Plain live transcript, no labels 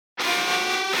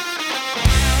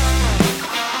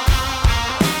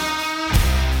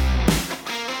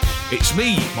It's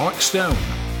me, Mark Stone,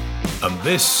 and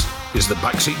this is the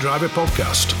Backseat Driver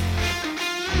Podcast.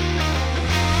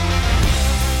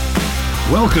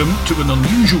 Welcome to an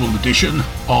unusual edition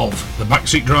of the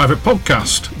Backseat Driver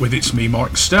Podcast with It's Me,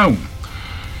 Mark Stone.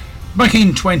 Back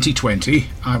in 2020,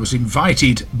 I was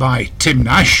invited by Tim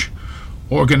Nash,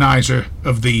 organiser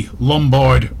of the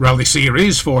Lombard Rally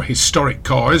Series for historic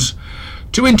cars,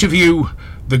 to interview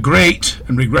the great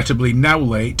and regrettably now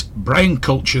late Brian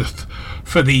Culcheth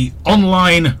for the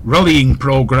online rallying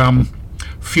programme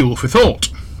Fuel for Thought.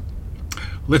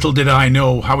 Little did I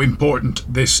know how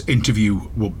important this interview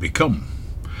would become.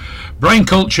 Brian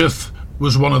Culcheth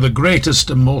was one of the greatest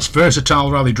and most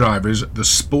versatile rally drivers the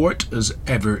sport has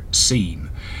ever seen.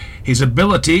 His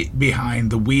ability behind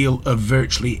the wheel of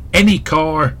virtually any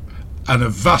car and a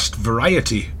vast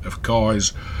variety of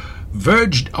cars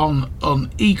verged on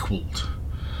unequalled.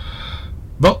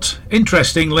 But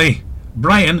interestingly,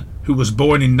 Brian, who was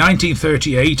born in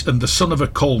 1938 and the son of a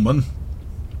coalman,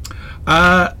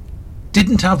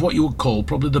 didn't have what you would call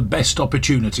probably the best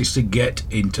opportunities to get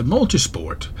into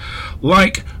motorsport.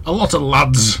 Like a lot of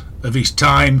lads of his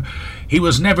time, he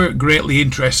was never greatly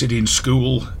interested in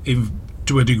school.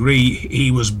 To a degree,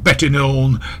 he was better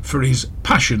known for his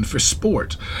passion for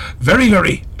sport. Very,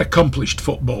 very accomplished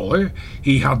footballer.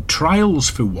 He had trials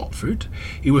for Watford.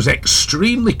 He was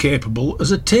extremely capable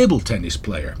as a table tennis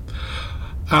player.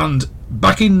 And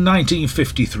back in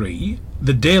 1953,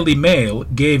 the Daily Mail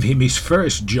gave him his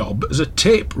first job as a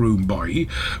tape room boy,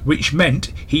 which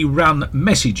meant he ran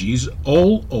messages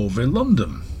all over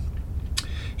London.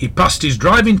 He passed his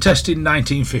driving test in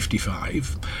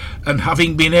 1955, and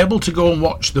having been able to go and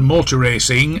watch the motor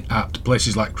racing at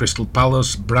places like Crystal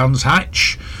Palace, Brands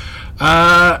Hatch,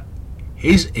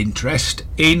 his interest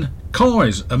in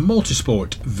cars and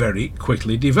motorsport very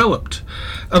quickly developed.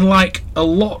 And like a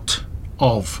lot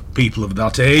of people of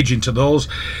that age into those,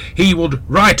 he would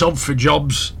write up for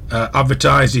jobs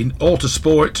advertising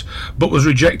autosport, but was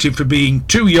rejected for being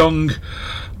too young.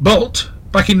 But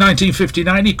back in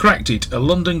 1959 he cracked it. A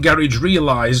London garage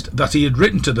realised that he had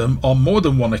written to them on more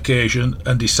than one occasion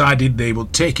and decided they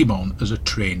would take him on as a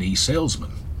trainee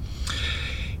salesman.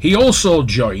 He also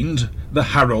joined the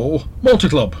Harrow Motor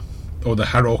Club, or the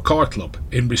Harrow Car Club.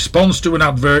 In response to an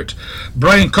advert,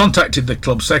 Brian contacted the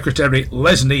club secretary,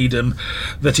 Les Needham,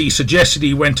 that he suggested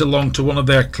he went along to one of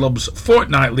their club's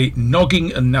fortnightly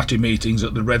nogging and natty meetings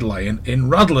at the Red Lion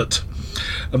in Radlett.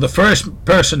 And the first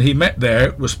person he met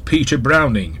there was Peter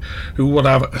Browning, who would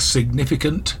have a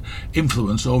significant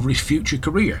influence over his future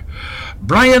career.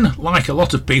 Brian, like a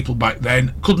lot of people back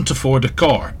then, couldn't afford a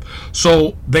car,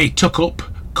 so they took up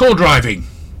co-driving,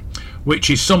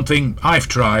 which is something I've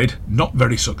tried, not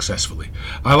very successfully.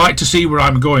 I like to see where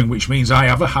I'm going, which means I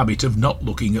have a habit of not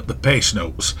looking at the pace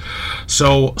notes.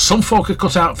 So some folk are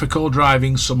cut out for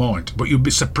co-driving, some aren't. But you'd be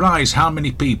surprised how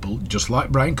many people, just like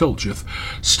Brian Culcheth,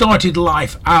 started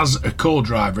life as a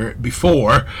co-driver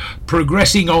before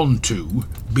progressing on to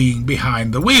being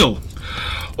behind the wheel.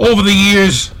 Over the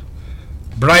years,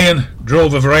 Brian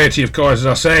drove a variety of cars, as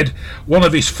I said. One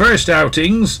of his first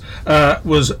outings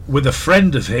was with a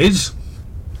friend of his,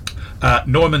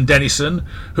 Norman Dennison,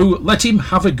 who let him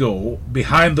have a go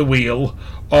behind the wheel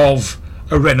of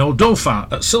a Renault Dauphin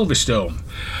at Silverstone.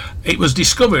 It was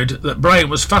discovered that Brian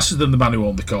was faster than the man who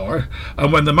owned the car,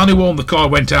 and when the man who owned the car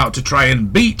went out to try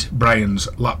and beat Brian's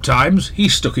lap times, he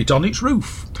stuck it on its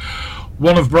roof.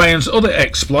 One of Brian's other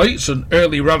exploits and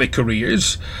early rally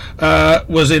careers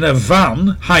was in a van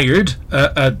hired,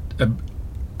 a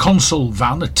Consul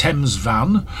van, a Thames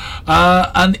van,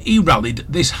 and he rallied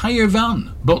this hire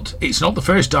van. But it's not the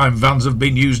first time vans have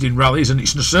been used in rallies, and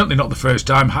it's certainly not the first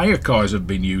time hire cars have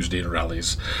been used in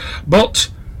rallies.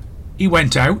 But he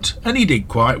went out and he did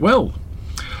quite well.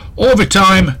 Over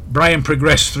time, Brian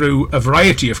progressed through a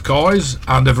variety of cars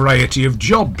and a variety of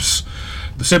jobs.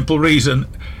 The simple reason,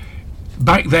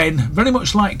 back then, very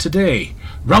much like today,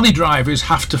 rally drivers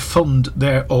have to fund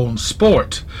their own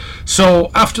sport.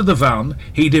 So after the van,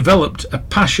 he developed a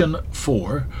passion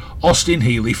for Austin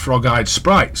Healey frog-eyed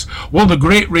sprites. One of the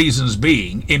great reasons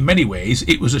being, in many ways,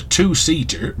 it was a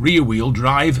two-seater rear-wheel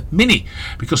drive Mini,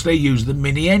 because they used the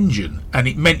Mini engine, and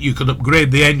it meant you could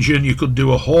upgrade the engine, you could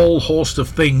do a whole host of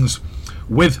things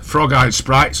with frog-eyed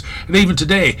sprites, and even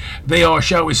today they are,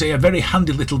 shall we say, a very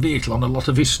handy little vehicle on a lot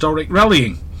of historic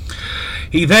rallying.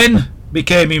 He then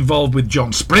became involved with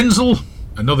John Sprinzel,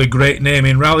 another great name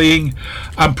in rallying,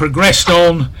 and progressed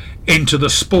on into the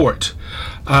sport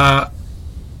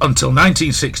until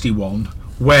 1961,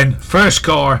 when first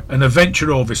car and a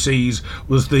venture overseas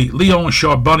was the Lyon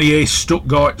Charbonnier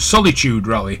Stuttgart Solitude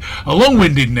Rally, a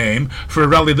long-winded name for a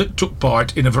rally that took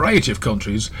part in a variety of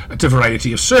countries at a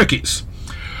variety of circuits.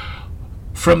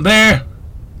 From there,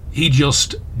 he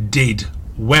just did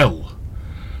well.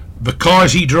 The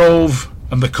cars he drove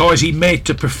and the cars he made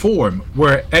to perform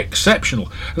were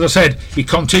exceptional. As I said, he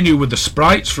continued with the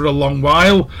Sprites for a long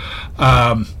while.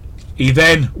 He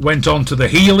then went on to the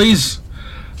Healey's,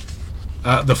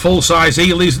 the full-size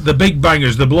Healey's, the big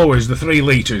bangers, the blowers, the 3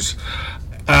 litres.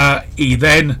 He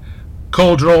then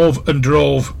co-drove and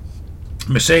drove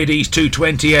Mercedes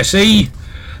 220 SE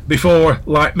before,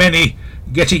 like many,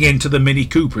 getting into the Mini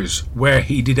Coopers, where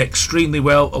he did extremely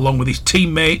well along with his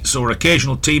teammates or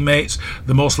occasional teammates,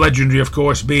 the most legendary of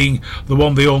course being the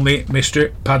one, the only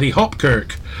Mr. Paddy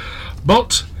Hopkirk.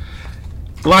 But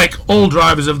like all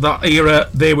drivers of that era,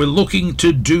 they were looking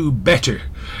to do better.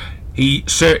 He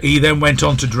then went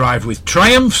on to drive with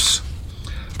Triumphs,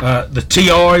 the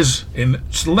TRs in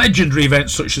legendary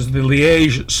events such as the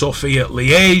Liège, Sofia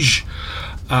Liège,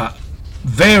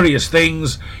 various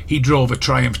things. He drove a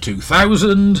Triumph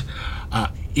 2000.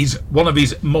 One of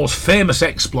his most famous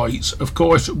exploits, of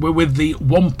course, were with the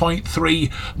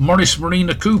 1.3 Morris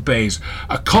Marina Coupes,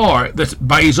 a car that,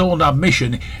 by his own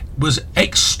admission, was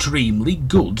extremely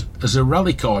good as a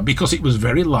rally car because it was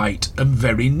very light and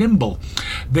very nimble.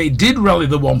 They did rally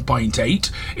the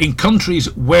 1.8 in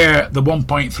countries where the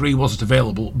 1.3 wasn't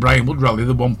available. Brian would rally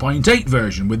the 1.8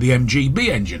 version with the MGB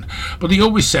engine, but he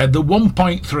always said the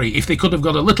 1.3, if they could have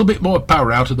got a little bit more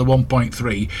power out of the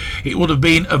 1.3, it would have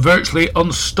been a virtually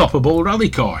unstoppable rally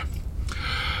car.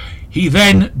 He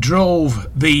then drove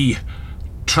the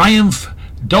Triumph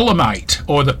Dolomite,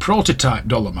 or the prototype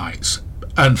Dolomites,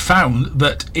 and found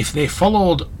that if they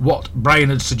followed what Brian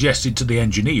had suggested to the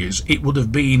engineers, it would have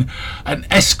been an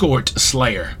escort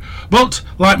slayer. But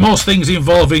like most things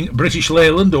involving British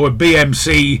Leyland or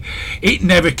BMC, it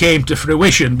never came to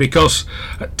fruition because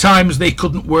at times they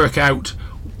couldn't work out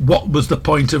what was the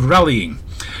point of rallying.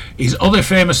 His other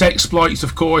famous exploits,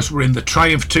 of course, were in the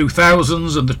Triumph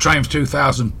 2000s and the Triumph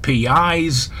 2000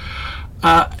 PIs.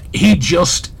 He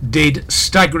just did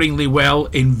staggeringly well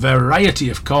in variety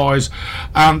of cars,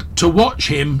 and to watch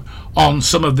him on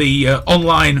some of the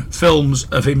online films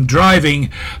of him driving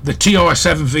the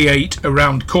TR7 V8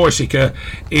 around Corsica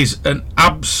is an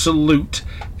absolute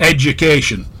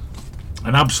education.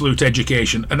 An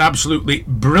absolutely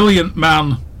brilliant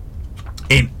man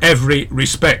in every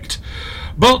respect.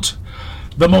 But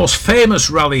the most famous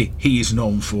rally he is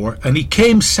known for, and he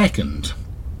came second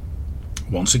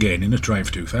once again in a Triumph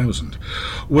 2000,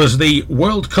 was the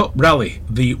World Cup Rally,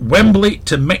 the Wembley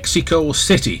to Mexico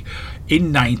City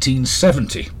in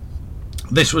 1970.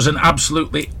 This was an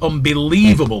absolutely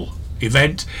unbelievable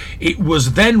event. It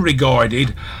was then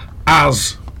regarded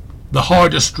as the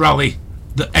hardest rally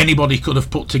that anybody could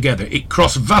have put together. It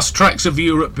crossed vast tracts of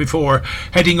Europe before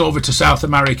heading over to South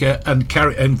America and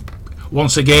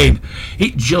once again,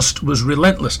 it just was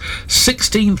relentless.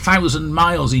 16,000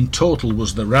 miles in total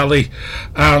was the rally,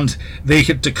 and they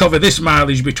had to cover this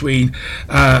mileage between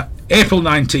April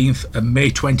 19th and May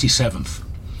 27th.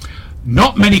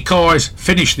 Not many cars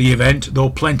finished the event, though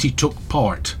plenty took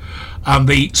part, and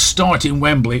the start in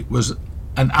Wembley was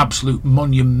an absolute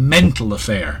monumental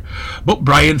affair. But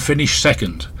Brian finished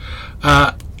second.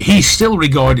 He still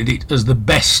regarded it as the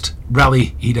best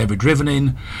rally he'd ever driven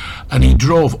in, and he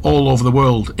drove all over the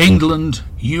world: England,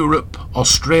 Europe,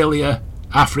 Australia,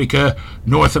 Africa,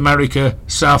 North America,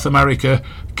 South America,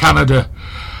 Canada.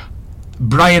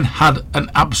 Brian had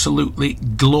an absolutely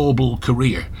global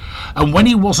career, and when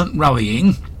he wasn't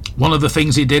rallying, one of the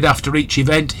things he did after each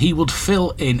event, he would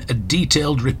fill in a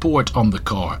detailed report on the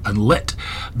car and let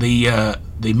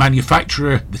the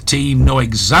manufacturer, the team, know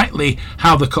exactly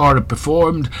how the car had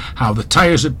performed, how the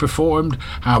tyres had performed,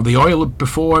 how the oil had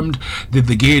performed. Did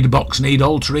the gearbox need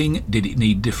altering? Did it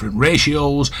need different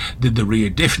ratios? Did the rear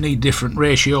diff need different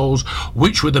ratios?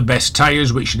 Which were the best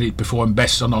tyres? Which did it perform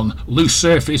best on loose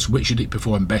surface? Which did it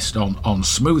perform best on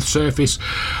smooth surface?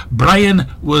 Brian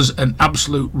was an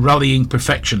absolute rallying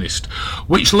perfectionist,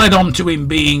 which led on to him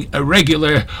being a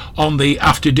regular on the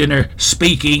after dinner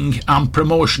speaking and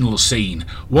promotional scene.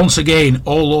 Once again,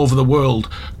 all over the world,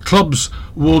 clubs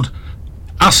would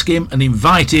ask him and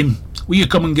invite him, will you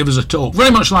come and give us a talk? Very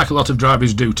much like a lot of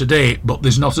drivers do today, but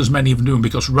there's not as many of them doing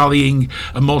because rallying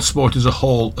and motorsport as a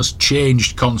whole has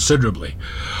changed considerably.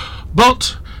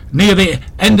 But near the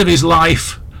end of his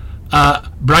life,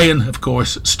 Brian, of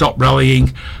course, stopped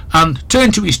rallying and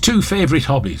turned to his two favourite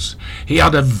hobbies. He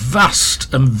had a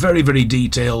vast and very, very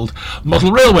detailed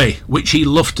model railway, which he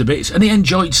loved to bits, and he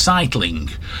enjoyed cycling,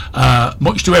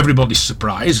 much to everybody's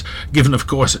surprise, given, of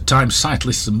course, at times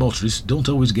cyclists and motorists don't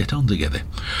always get on together.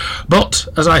 But,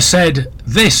 as I said,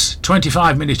 this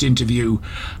 25-minute interview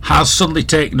has suddenly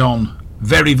taken on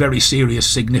very, very serious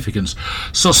significance.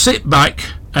 So sit back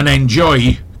and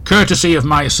enjoy, courtesy of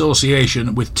my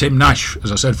association with Tim Nash,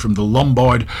 as I said, from the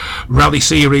Lombard Rally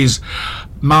Series,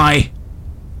 my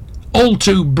all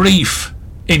too brief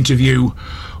interview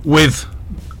with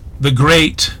the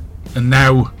great and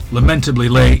now lamentably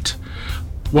late,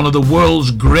 one of the world's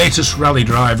greatest rally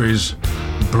drivers,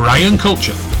 Brian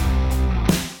Culcheth.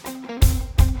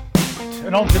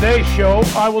 And on today's show,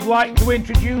 I would like to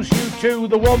introduce you to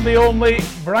the one, the only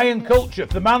Brian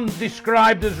Culcheth, the man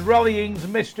described as rallying's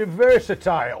Mr.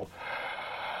 Versatile.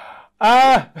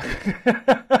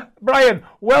 Brian,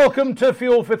 welcome to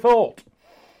Fuel for Thought.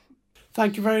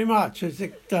 Thank you very much. It's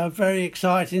very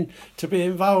exciting to be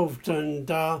involved and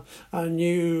a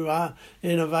new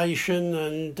innovation,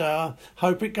 and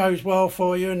hope it goes well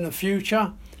for you in the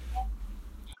future.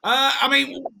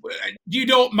 You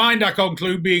don't mind, I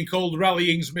conclude, being called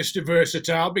rallying's Mr.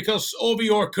 Versatile, because over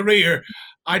your career,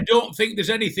 I don't think there's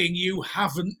anything you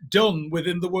haven't done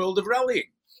within the world of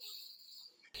rallying.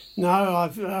 No,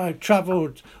 I've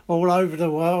travelled all over the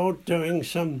world doing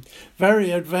some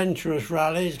very adventurous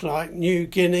rallies like New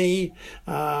Guinea,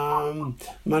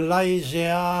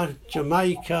 Malaysia,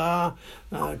 Jamaica,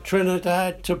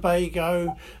 Trinidad,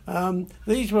 Tobago.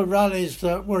 These were rallies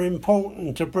that were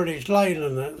important to British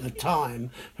Leyland at the time,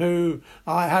 who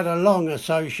I had a long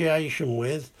association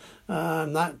with.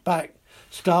 That back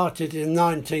started in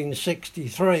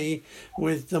 1963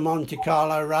 with the Monte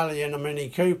Carlo Rally in a Mini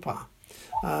Cooper.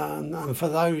 And for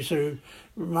those who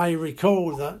may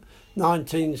recall that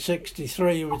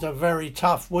 1963 was a very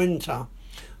tough winter,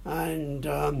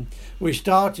 and we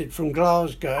started from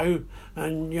Glasgow,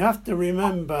 and you have to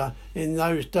remember in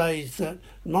those days that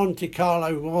Monte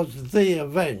Carlo was the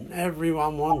event.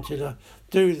 Everyone wanted to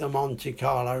do the Monte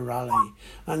Carlo Rally,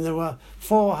 and there were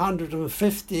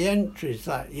 450 entries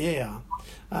that year,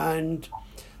 and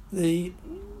the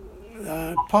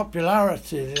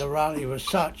popularity of the rally was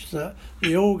such that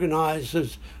the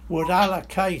organisers would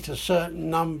allocate a certain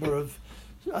number of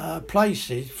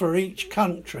places for each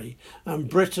country, and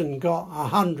Britain got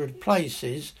 100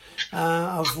 places,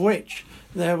 of which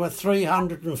there were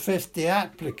 350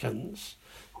 applicants.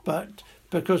 But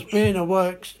because being a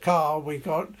works car, we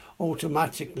got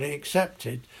automatically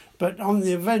accepted. But on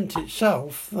the event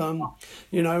itself, when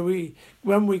we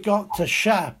got to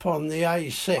Shap on the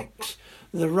A6,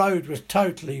 the road was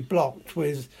totally blocked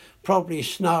with probably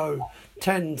snow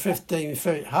 10, 15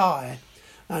 feet high,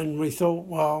 and we thought,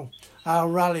 well, our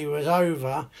rally was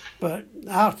over. But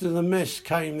out of the mist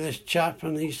came this chap,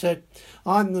 and he said,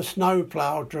 I'm the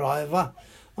snowplough driver.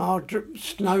 I'll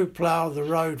snowplough the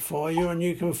road for you and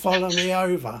you can follow me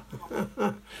over.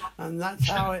 And that's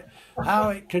how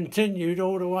it continued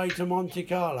all the way to Monte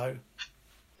Carlo.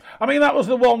 I mean, that was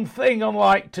the one thing,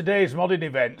 unlike today's modern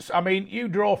events. I mean, you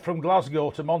drove from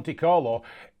Glasgow to Monte Carlo.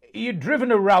 You'd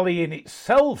driven a rally in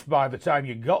itself by the time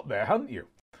you got there, hadn't you?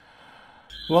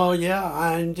 Well,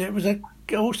 yeah, and it was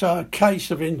also a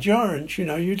case of endurance.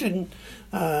 You didn't,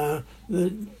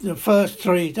 the first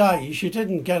 3 days, you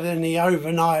didn't get any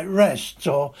overnight rests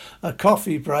or a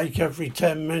coffee break every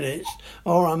 10 minutes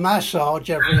or a massage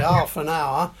every half an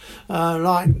hour,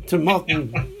 like to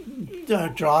modern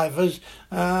drivers.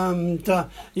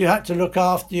 You had to look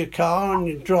after your car and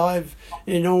you drive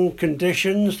in all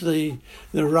conditions. The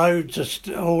roads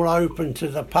are all open to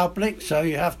the public, so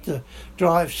you have to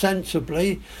drive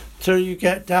sensibly till you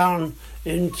get down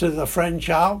into the French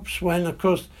Alps, when of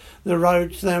course the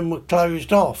roads then were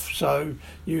closed off, so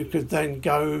you could then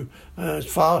go as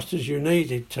fast as you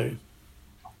needed to.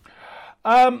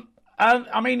 And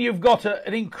I mean, you've got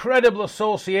an incredible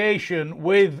association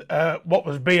with what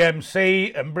was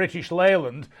BMC and British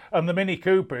Leyland and the Mini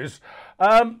Coopers.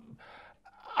 I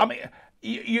mean,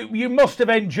 you must have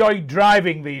enjoyed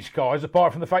driving these cars,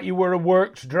 apart from the fact you were a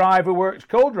works driver, works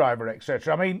co-driver,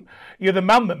 etc. I mean, you're the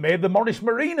man that made the Morris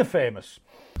Marina famous.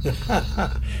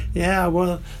 Yeah,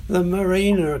 well, the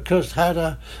Marina, of course, had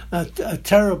a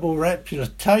terrible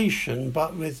reputation,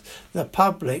 but with the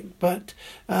public. But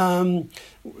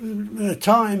the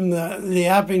time that the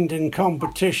Abingdon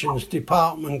Competitions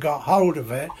Department got hold of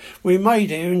it, we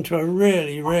made it into a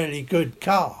really, really good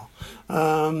car.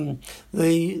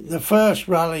 The first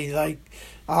rally they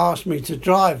asked me to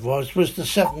drive was the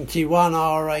 71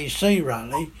 RAC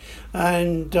rally,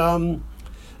 and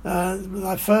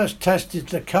I first tested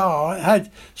the car. It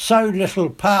had so little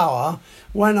power.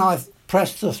 When I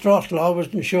pressed the throttle, I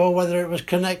wasn't sure whether it was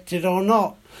connected or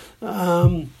not.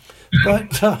 But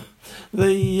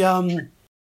the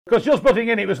Because just putting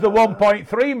in, it was the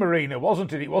 1.3 Marina,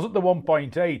 wasn't it? It wasn't the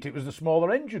 1.8. It was the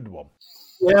smaller engined one.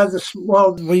 Yeah,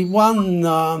 well, we won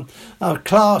a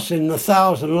class in the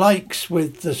Thousand Lakes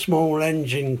with the small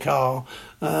engine car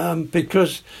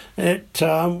because it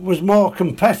was more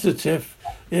competitive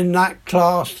in that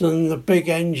class than the big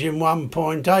engine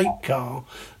 1.8 car.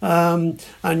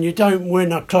 And you don't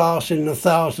win a class in the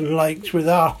Thousand Lakes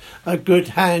without a good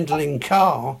handling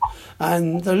car.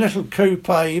 And the little coupe,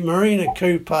 Marina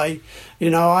coupe, you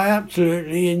know, I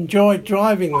absolutely enjoyed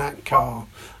driving that car.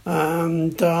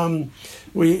 And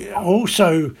we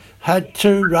also had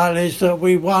 2 rallies that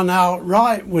we won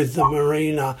outright with the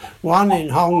Marina, one in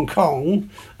Hong Kong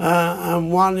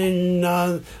and one in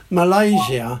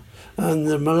Malaysia. And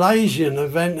the Malaysian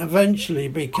event eventually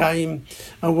became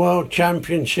a World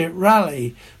Championship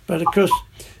rally. But of course,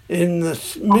 in the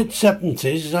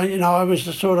mid-70s, you know, I was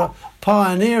the sort of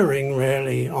pioneering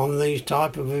really on these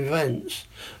type of events.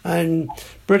 And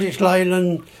British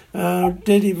Leyland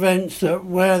did events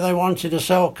where they wanted to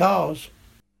sell cars.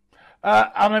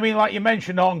 And I mean, like you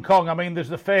mentioned Hong Kong, I mean, there's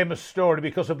the famous story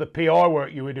because of the PR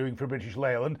work you were doing for British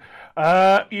Leyland.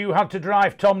 You had to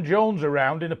drive Tom Jones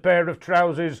around in a pair of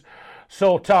trousers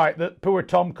so tight that poor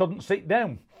Tom couldn't sit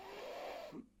down.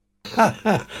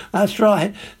 That's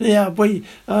right. Yeah, we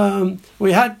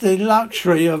had the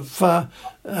luxury of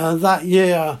that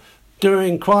year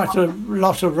doing quite a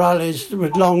lot of rallies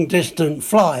with long distance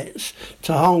flights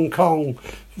to Hong Kong,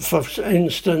 for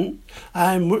instance,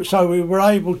 and so we were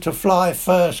able to fly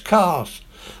first class.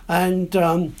 And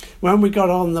when we got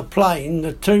on the plane,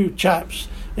 the 2 chaps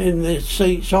in the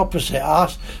seats opposite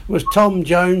us was Tom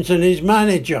Jones and his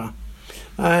manager.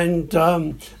 And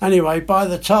anyway, by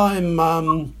the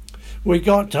time we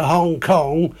got to Hong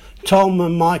Kong, Tom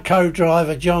and my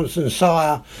co-driver Johnson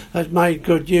Sire had made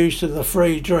good use of the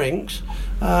free drinks.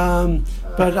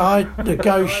 But I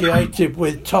negotiated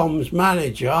with Tom's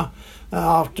manager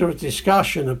after a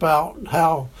discussion about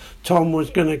how Tom was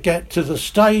going to get to the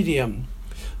stadium.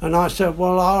 And I said,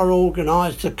 well, I'll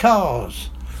organise the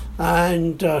cars.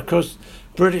 And because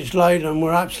British Leyland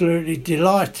were absolutely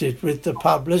delighted with the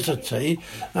publicity,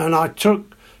 and I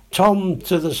took Tom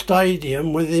to the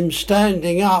stadium with him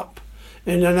standing up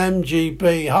in an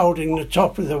MGB holding the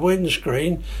top of the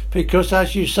windscreen because,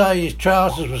 as you say, his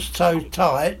trousers were so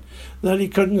tight that he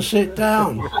couldn't sit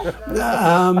down.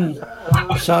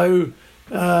 So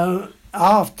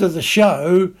after the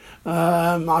show,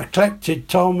 I collected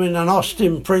Tom in an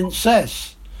Austin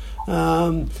Princess,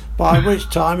 by which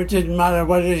time it didn't matter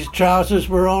whether his trousers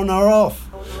were on or off.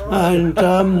 And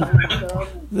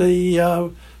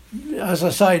as I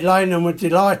say, Leyland were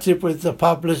delighted with the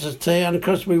publicity, and of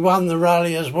course we won the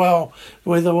rally as well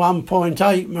with a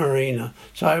 1.8 Marina.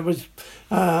 So it was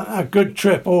a good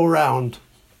trip all round.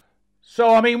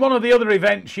 So, I mean, one of the other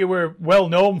events you were well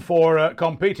known for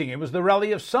competing in was the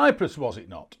Rally of Cyprus, was it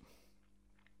not?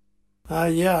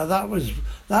 Yeah, that was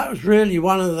really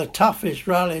one of the toughest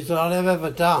rallies that I've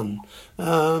ever done.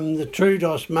 The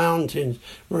Troodos Mountains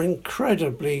were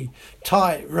incredibly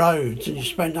tight roads, and you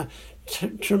spent a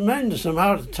tremendous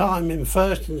amount of time in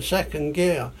first and second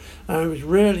gear, and it was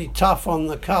really tough on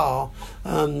the car.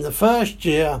 The first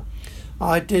year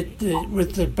I did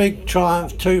with the big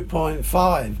Triumph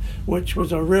 2.5, which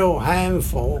was a real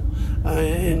handful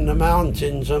in the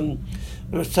mountains, and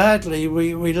sadly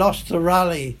we lost the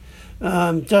rally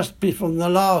just before the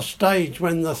last stage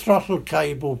when the throttle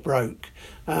cable broke,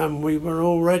 and we were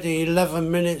already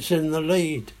 11 minutes in the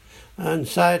lead, and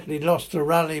sadly lost the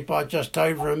rally by just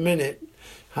over a minute,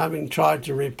 having tried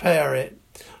to repair it.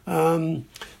 The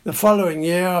following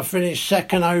year I finished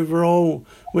second overall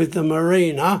with the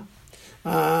Marina,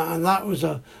 and that was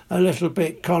a little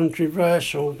bit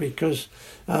controversial because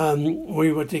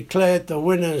we were declared the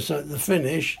winners at the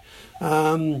finish,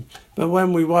 but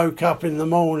when we woke up in the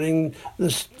morning,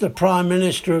 the Prime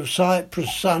Minister of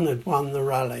Cyprus' son had won the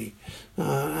rally,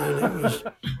 and it was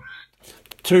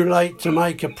too late to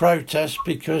make a protest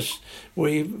because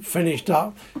we finished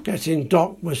up getting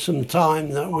docked with some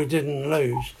time that we didn't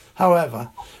lose.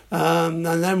 However, and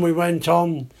then we went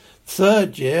on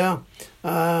third year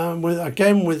with the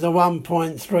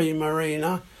 1.3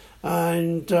 Marina,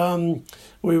 and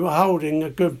we were holding a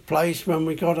good place when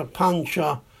we got a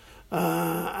puncture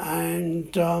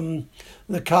and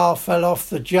the car fell off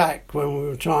the jack when we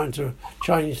were trying to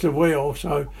change the wheel,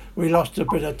 so we lost a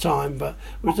bit of time. But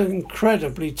it was an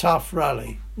incredibly tough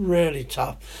rally, really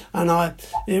tough. And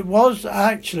it was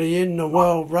actually in the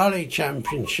World Rally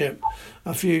Championship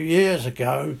a few years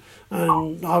ago,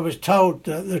 and I was told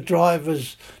that the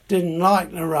drivers didn't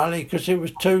like the rally because it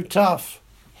was too tough.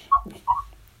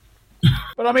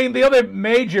 But I mean, the other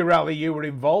major rally you were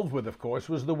involved with, of course,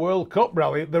 was the World Cup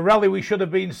rally, the rally we should have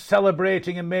been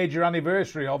celebrating a major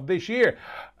anniversary of this year.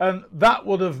 And that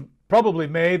would have probably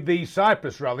made the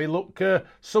Cyprus rally look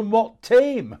somewhat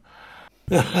tame.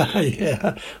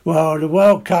 Yeah, well, the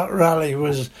World Cup rally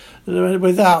was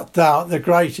without doubt the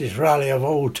greatest rally of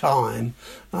all time.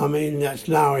 I mean, that's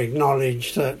now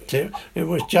acknowledged that it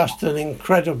was just an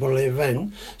incredible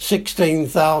event.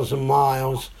 16,000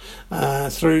 miles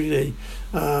through the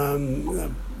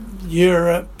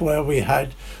Europe, where we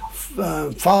had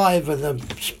 5 of the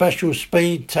special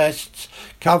speed tests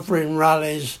covering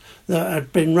rallies that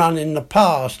had been run in the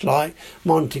past, like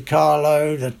Monte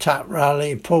Carlo, the Tap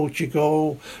Rally,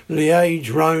 Portugal,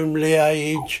 Liège, Rome,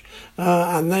 Liège,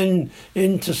 and then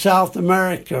into South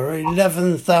America,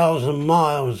 11,000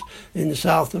 miles in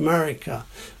South America.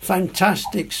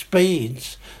 Fantastic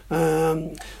speeds.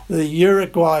 The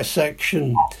Uruguay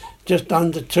section, just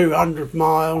under 200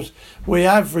 miles, we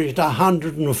averaged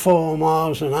 104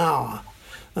 miles an hour,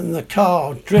 and the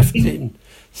car drifting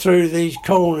through these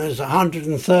corners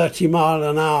 130 mile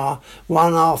an hour,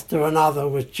 one after another,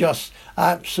 was just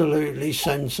absolutely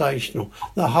sensational.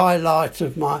 The highlight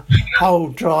of my whole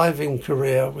driving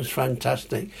career was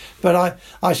fantastic. But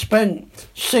I spent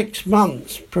 6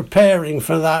 months preparing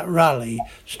for that rally,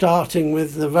 starting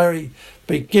with the very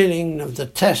beginning of the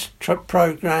test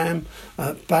programme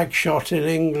at Bagshot in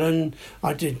England.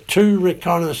 I did 2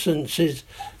 reconnaissances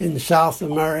in South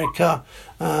America,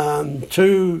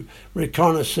 2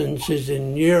 reconnaissances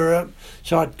in Europe.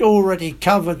 So I'd already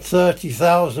covered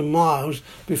 30,000 miles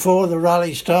before the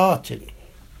rally started.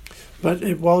 But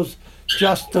it was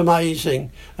just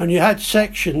amazing. And you had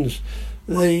sections,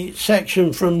 the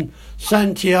section from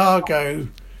Santiago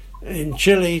in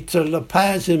Chile to La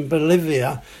Paz in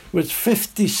Bolivia was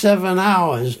 57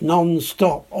 hours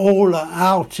non-stop, all at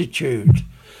altitude.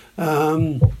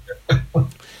 In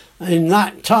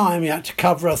that time, you had to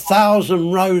cover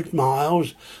 1,000 road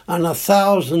miles and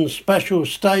 1,000 special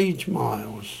stage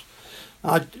miles.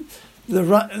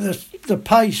 The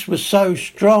pace was so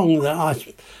strong that I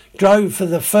drove for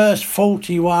the first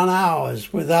 41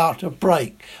 hours without a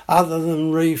break, other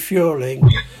than refuelling.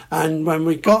 And when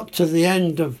we got to the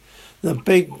end of the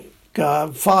big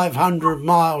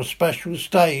 500-mile special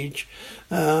stage,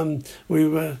 we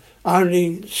were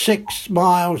only 6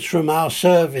 miles from our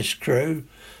service crew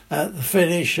at the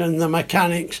finish, and the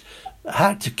mechanics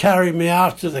had to carry me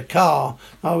out of the car.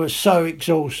 I was so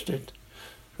exhausted.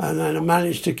 And then I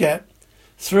managed to get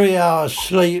 3 hours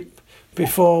sleep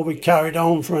before we carried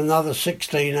on for another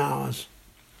 16 hours.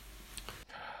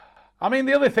 I mean,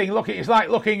 the other thing, look, it's like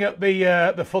looking at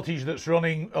the footage that's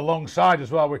running alongside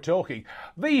us while we're talking.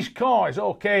 These cars,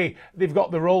 okay, they've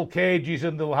got the roll cages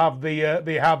and they'll have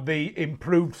the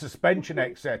improved suspension,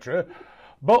 etc.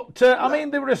 But I mean,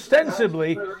 they were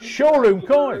ostensibly showroom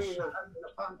cars.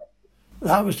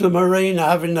 That was the Marina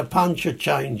having the puncture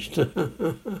changed.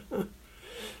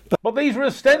 But these were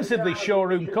ostensibly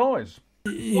showroom cars.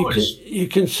 You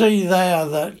can see there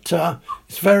that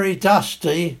it's very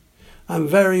dusty and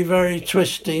very, very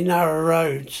twisty, narrow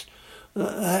roads.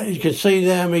 You can see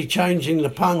there me changing the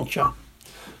puncture.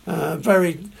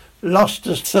 Very lost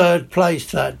us 3rd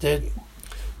place, that did.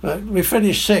 But we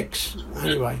finished 6th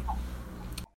anyway.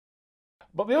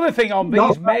 But the other thing on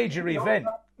these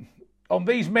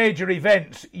major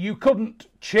events, you couldn't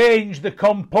change the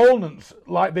components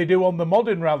like they do on the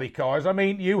modern rally cars. I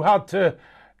mean,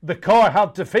 the car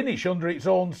had to finish under its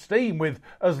own steam with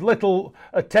as little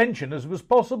attention as was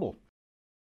possible.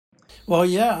 Well,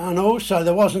 yeah, and also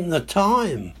there wasn't the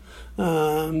time.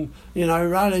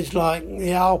 Rallies like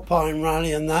the Alpine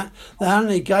Rally and that, they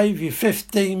only gave you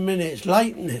 15 minutes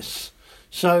lateness.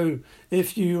 So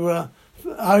if you were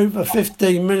over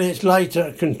 15 minutes later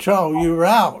at control, you were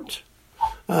out.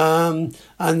 And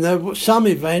there were some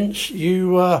events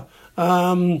you were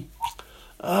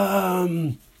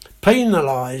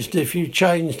penalised if you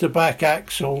changed the back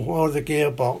axle or the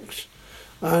gearbox.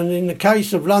 And in the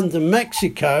case of London,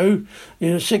 Mexico,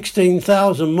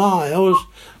 16,000 miles,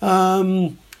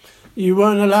 you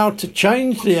weren't allowed to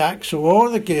change the axle or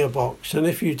the gearbox. And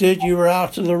if you did, you were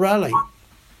out of the rally.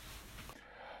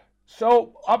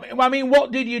 So, I mean,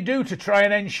 what did you do to try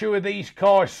and ensure these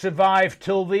cars survived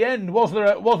till the end?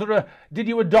 Did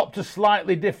you adopt a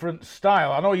slightly different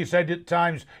style? I know you said at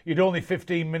times you'd only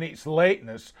 15 minutes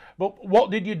lateness, but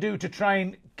what did you do to try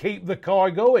and keep the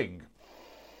car going?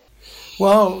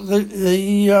 Well,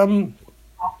 the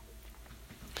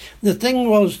thing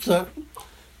was that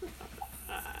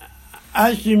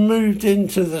as you moved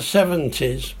into the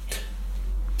 70s,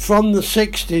 from the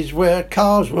 60s, where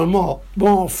cars were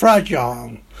more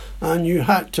fragile and you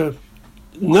had to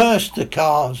nurse the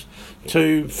cars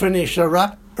to finish a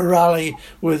rally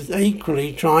with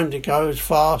equally trying to go as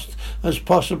fast as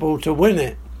possible to win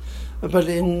it. But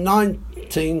in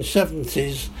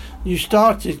 1970s, you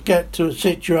started to get to a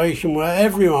situation where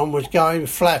everyone was going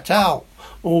flat out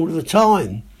all the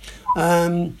time.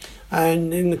 And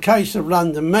in the case of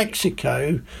London,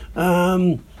 Mexico,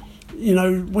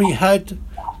 we had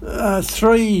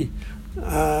three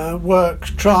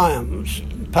works triumphs.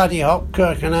 Paddy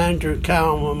Hopkirk and Andrew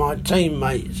Cowan were my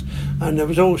teammates, and there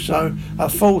was also a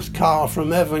fourth car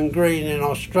from Evan Green in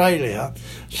Australia.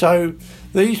 So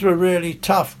these were really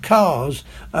tough cars,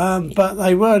 but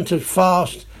they weren't as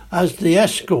fast as the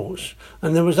Escorts,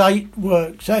 and there was 8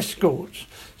 works Escorts.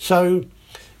 So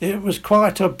it was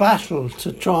quite a battle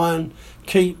to try and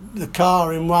keep the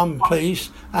car in one piece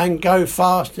and go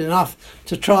fast enough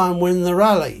to try and win the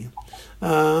rally.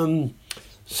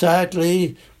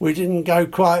 Sadly, we didn't go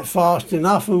quite fast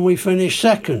enough and we finished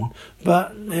second,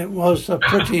 but it was a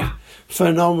pretty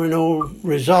phenomenal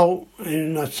result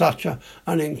in such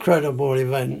an incredible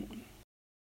event.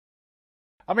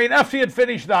 I mean, after you'd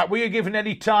finished that, were you given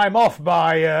any time off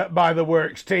by the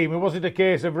works team? Or was it a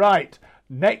case of, right,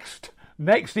 next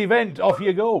event, off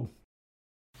you go?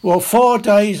 Well, 4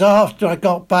 days after I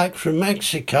got back from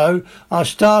Mexico, I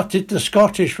started the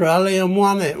Scottish Rally and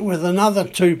won it with another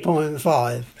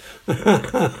 2.5.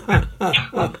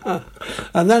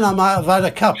 And then I might have had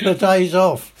a couple of days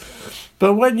off.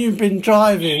 But when you've been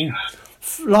driving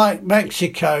like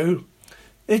Mexico,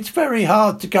 it's very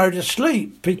hard to go to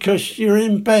sleep because you're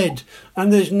in bed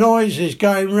and there's noises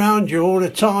going round you all the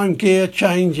time, gear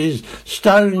changes,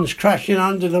 stones crashing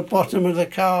under the bottom of the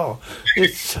car.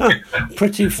 It's a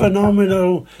pretty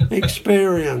phenomenal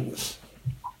experience.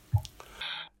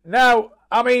 Now,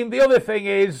 I mean, the other thing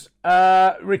is,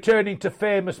 returning to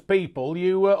famous people,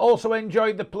 you also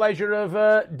enjoyed the pleasure of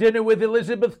dinner with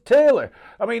Elizabeth Taylor.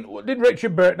 I mean, did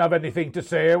Richard Burton have anything to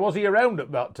say, or was he around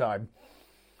at that time?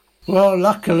 Well,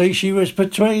 luckily she was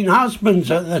between husbands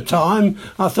at the time.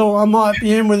 I thought I might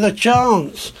be in with a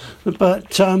chance, but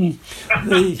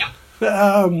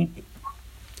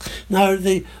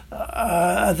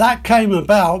that came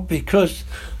about because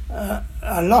a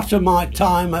lot of my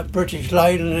time at British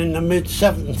Leyland in the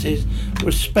mid-70s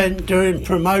was spent doing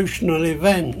promotional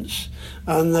events,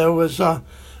 and there was a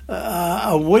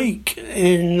week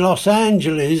in Los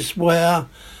Angeles where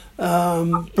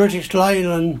British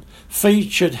Leyland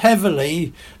featured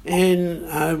heavily in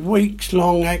a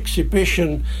weeks-long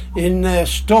exhibition in their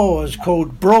stores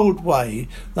called Broadway.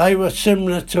 They were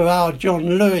similar to our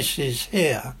John Lewis's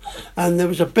here, and there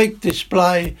was a big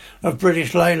display of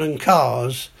British Leyland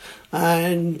cars,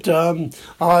 and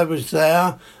I was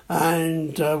there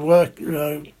and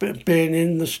being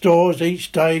in the stores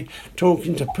each day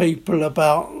talking to people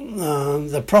about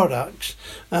the products.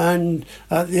 And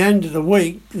at the end of the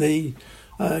week, the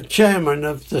chairman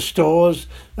of the stores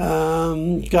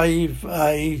gave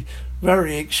a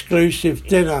very exclusive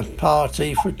dinner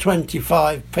party for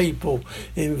 25 people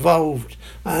involved,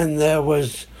 and there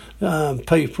was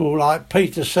people like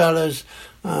Peter Sellers,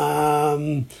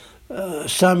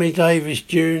 Sammy Davis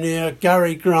Jr.,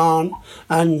 Gary Grant,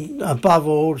 and above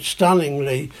all,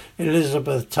 stunningly,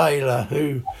 Elizabeth Taylor,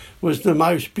 who was the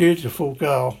most beautiful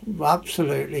girl,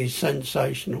 absolutely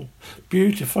sensational.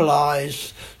 Beautiful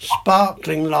eyes,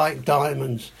 sparkling like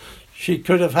diamonds. She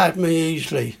could have had me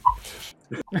easily.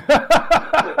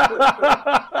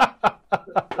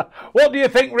 What do you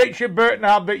think Richard Burton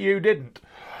had that you didn't?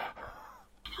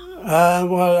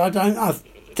 Well, I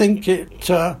think it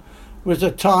was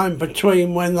a time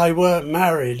between when they weren't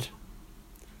married.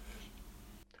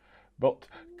 But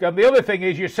the other thing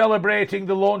is you're celebrating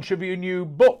the launch of your new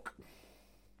book.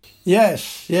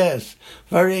 Yes,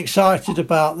 very excited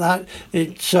about that.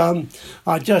 It's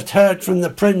I just heard from the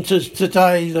printers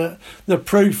today that the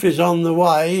proof is on the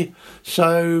way,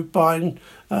 so by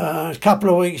a couple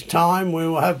of weeks' time we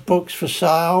will have books for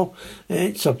sale.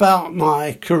 It's about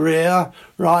my career,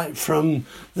 right from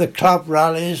the club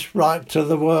rallies right to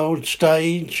the world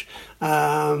stage.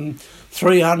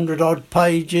 300 odd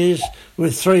pages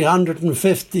with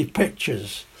 350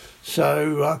 pictures.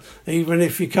 So even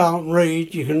if you can't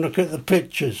read, you can look at the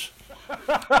pictures.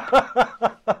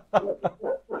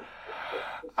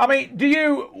 I mean,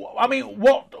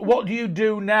 what do you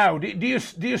do now? Do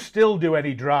you still do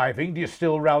any driving? Do you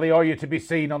still rally? Or are you to be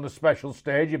seen on the special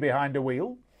stage? You're behind a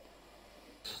wheel?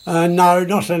 No,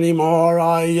 not anymore.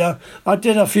 I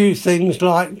did a few things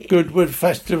like Goodwood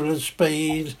Festival of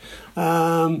Speed,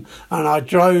 and I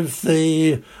drove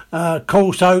the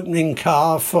course opening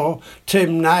car for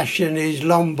Tim Nash in his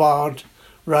Lombard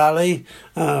rally,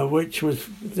 which was,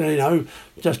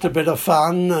 just a bit of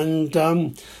fun.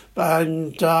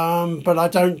 But I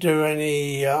don't do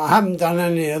any. I haven't done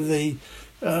any of the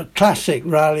classic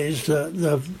rallies that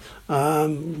have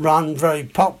run very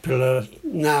popular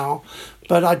now.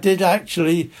 But I did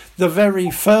actually the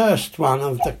very first one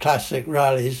of the classic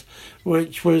rallies,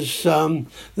 which was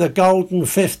the Golden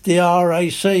 50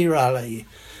 RAC rally.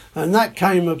 And that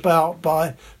came about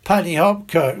by Paddy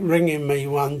Hopkirk ringing me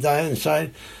one day and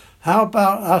saying, how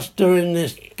about us doing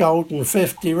this Golden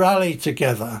 50 rally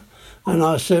together? And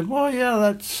I said, well, yeah,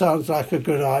 that sounds like a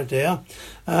good idea.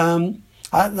 At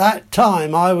that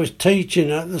time, I was teaching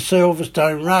at the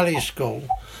Silverstone Rally School,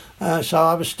 so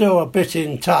I was still a bit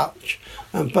in touch.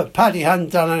 But Paddy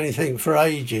hadn't done anything for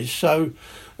ages, so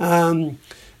Leyland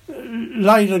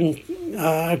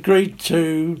agreed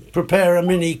to prepare a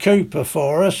Mini Cooper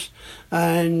for us,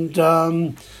 and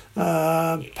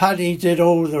Paddy did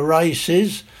all the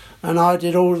races, and I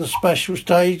did all the special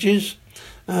stages,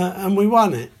 and we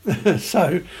won it.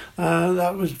 So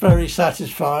that was very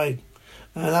satisfying.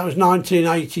 That was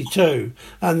 1982,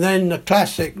 and then the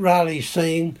classic rally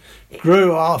scene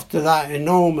grew after that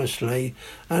enormously,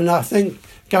 and I think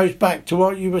goes back to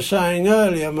what you were saying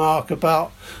earlier, Mark,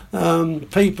 about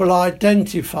people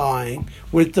identifying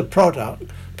with the product.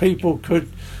 People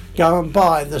could go and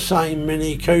buy the same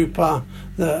Mini Cooper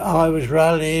that I was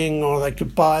rallying, or they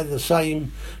could buy the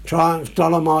same Triumph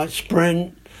Dolomite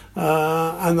Sprint,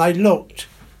 and they looked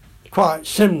quite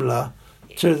similar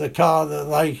to the car that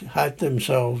they had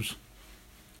themselves.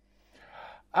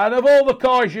 And of all the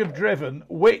cars you've driven,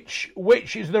 which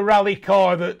is the rally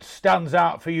car that stands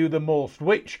out for you the most?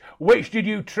 Which did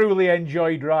you truly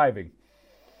enjoy driving?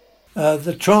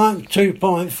 The Triumph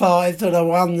 2.5 that I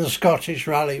won the Scottish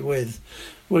Rally with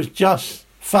was just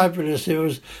fabulous. It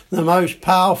was the most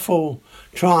powerful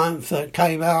Triumph that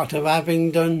came out of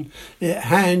Abingdon. It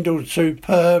handled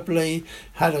superbly,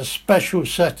 had a special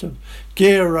set of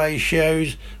gear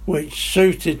ratios which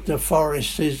suited the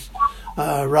Forest's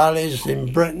rallies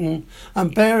in Britain.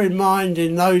 And bear in mind,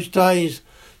 in those days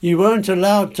you weren't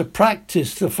allowed to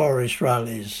practice the Forest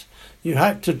rallies. You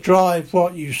had to drive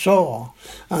what you saw,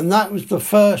 and that was the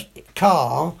first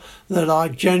car that I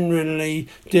genuinely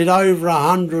did over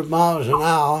 100 miles an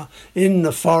hour in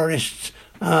the Forest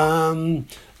a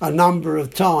number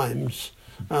of times,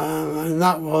 and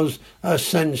that was a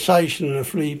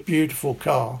sensationally beautiful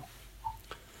car.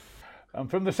 And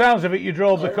from the sounds of it, you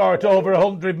drove the car at over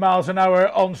 100 miles an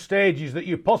hour on stages that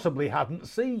you possibly hadn't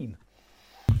seen.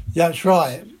 That's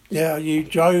right. Yeah, you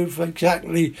drove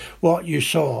exactly what you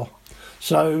saw.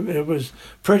 So it was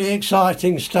pretty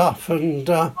exciting stuff, and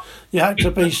you had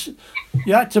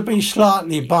to be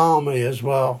slightly balmy as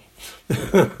well.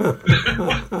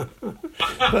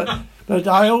 but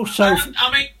I also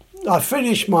I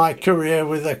finished my career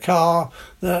with a car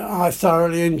that I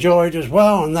thoroughly enjoyed as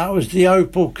well, and that was the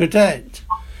Opel Kadett,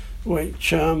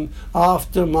 which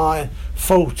after my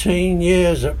 14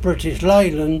 years at British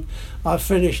Leyland, I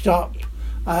finished up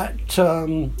at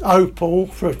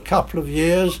Opel for a couple of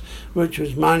years, which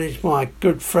was managed by my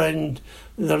good friend,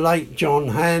 the late John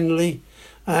Hanley,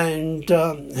 and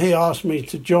he asked me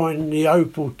to join the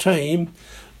Opel team,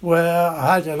 where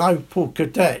I had an Opel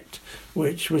Kadett,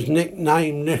 which was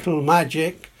nicknamed Little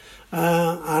Magic,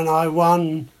 and I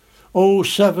won all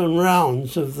 7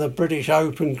 rounds of the British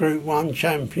Open Group 1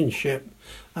 Championship.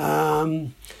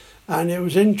 And it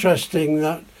was interesting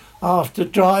that after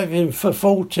driving for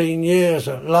 14 years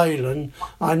at Leyland,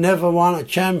 I never won a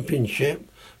championship,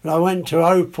 but I went to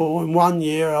Opel and 1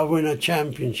 year I won a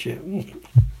championship.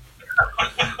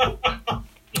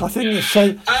 I think it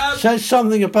says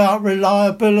something about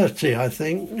reliability, I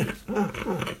think.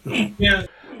 Yeah.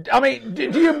 I mean,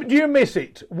 do you miss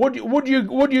it? Would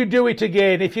you do it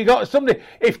again if you got somebody?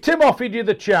 If Tim offered you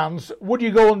the chance, would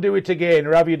you go and do it again,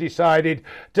 or have you decided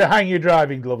to hang your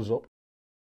driving gloves up?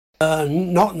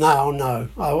 Not now, no.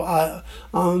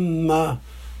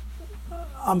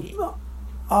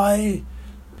 I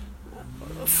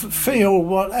feel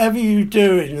whatever you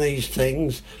do in these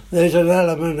things, there's an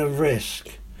element of risk,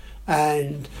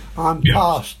 and I'm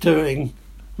past doing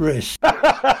risk.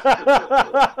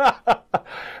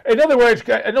 in other words,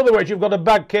 you've got a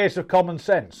bad case of common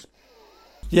sense.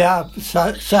 Yeah,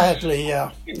 sadly,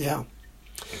 yeah.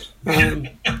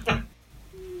 I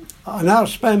now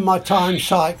spend my time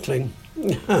cycling.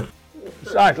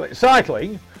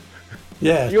 Cycling?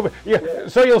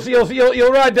 Yes. So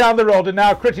you'll ride down the road and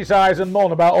now criticise and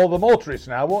moan about all the motorists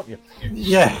now, won't you?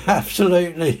 Yeah,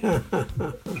 absolutely.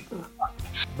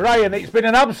 Brian, it's been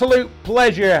an absolute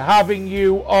pleasure having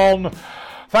you on.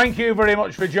 Thank you very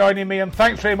much for joining me, and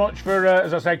thanks very much for,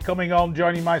 as I said, coming on,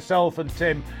 joining myself and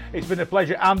Tim. It's been a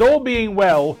pleasure, and all being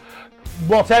well,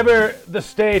 whatever the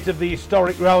state of the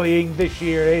historic rallying this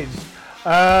year is,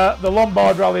 the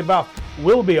Lombard Rally Bath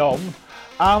will be on,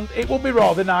 and it will be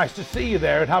rather nice to see you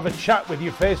there and have a chat with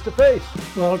you face to face.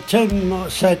 Well, Tim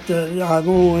said that I'm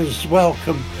always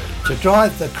welcome to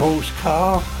drive the course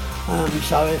car,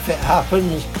 so if it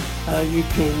happens, you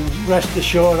can rest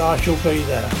assured I shall be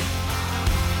there.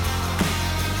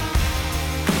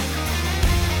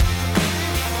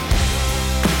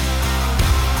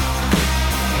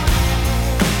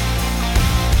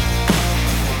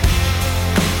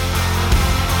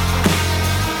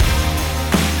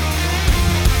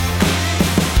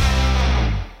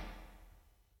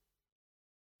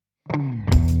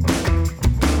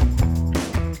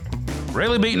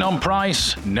 Rarely beaten on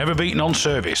price, never beaten on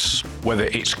service. Whether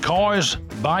it's cars,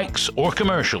 bikes or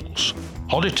commercials,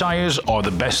 Hoddy Tyres are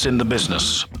the best in the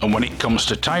business. And when it comes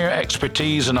to tyre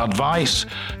expertise and advice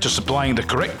to supplying the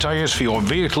correct tyres for your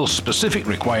vehicle's specific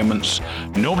requirements,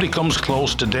 nobody comes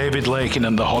close to David Lakin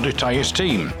and the Hoddy Tyres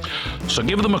team. So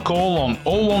give them a call on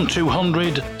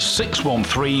 01200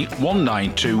 613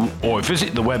 192 or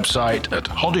visit the website at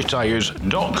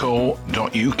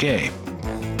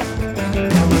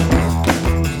hoddytyres.co.uk.